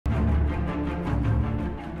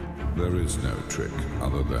There is no trick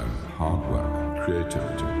other than hard work,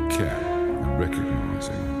 creativity, care, and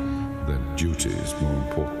recognizing that duty is more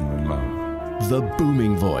important than love. The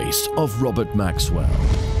booming voice of Robert Maxwell,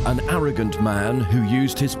 an arrogant man who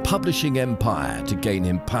used his publishing empire to gain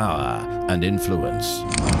him power and influence.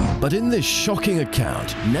 But in this shocking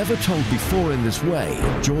account, never told before in this way,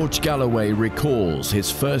 George Galloway recalls his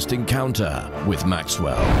first encounter with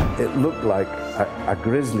Maxwell. It looked like a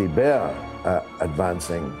grizzly bear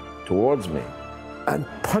advancing towards me and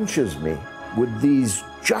punches me with these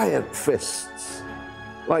giant fists,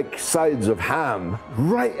 like sides of ham,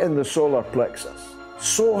 right in the solar plexus,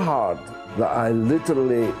 so hard that I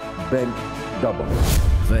literally bent double.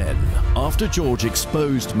 Then, after George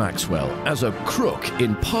exposed Maxwell as a crook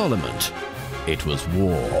in Parliament, it was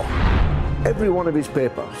war. Every one of his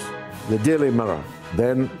papers, the Daily Mirror,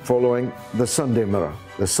 then following the Sunday Mirror,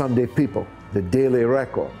 the Sunday People, the Daily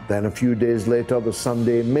Record, then a few days later the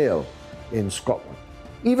Sunday Mail in Scotland,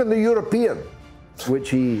 even the European, which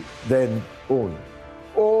he then owned,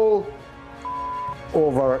 all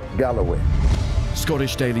over Galloway.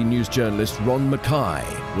 Scottish Daily News journalist Ron Mackay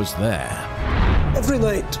was there. Every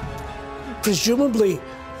night, presumably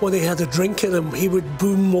when he had a drink in him, he would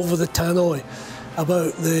boom over the tannoy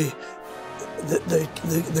about the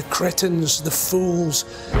cretins, the fools.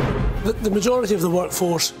 The majority of the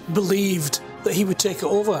workforce believed that he would take it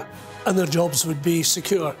over and their jobs would be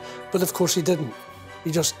secure. But of course he didn't.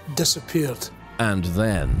 He just disappeared. And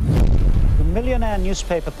then... The millionaire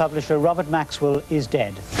newspaper publisher Robert Maxwell is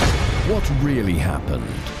dead. What really happened?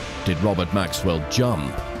 Did Robert Maxwell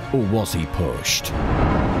jump, or was he pushed?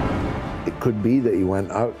 It could be that he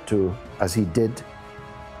went out to, as he did,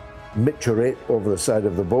 micturate over the side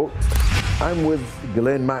of the boat. I'm with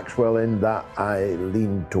Ghislaine Maxwell in that I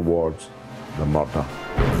lean towards the murder.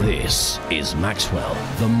 This is Maxwell,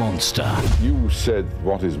 the monster. You said,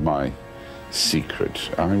 what is my secret?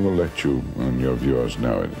 I will let you and your viewers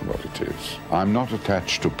know what it is. I'm not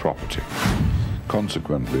attached to property.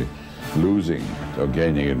 Consequently, losing or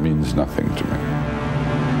gaining it means nothing to me.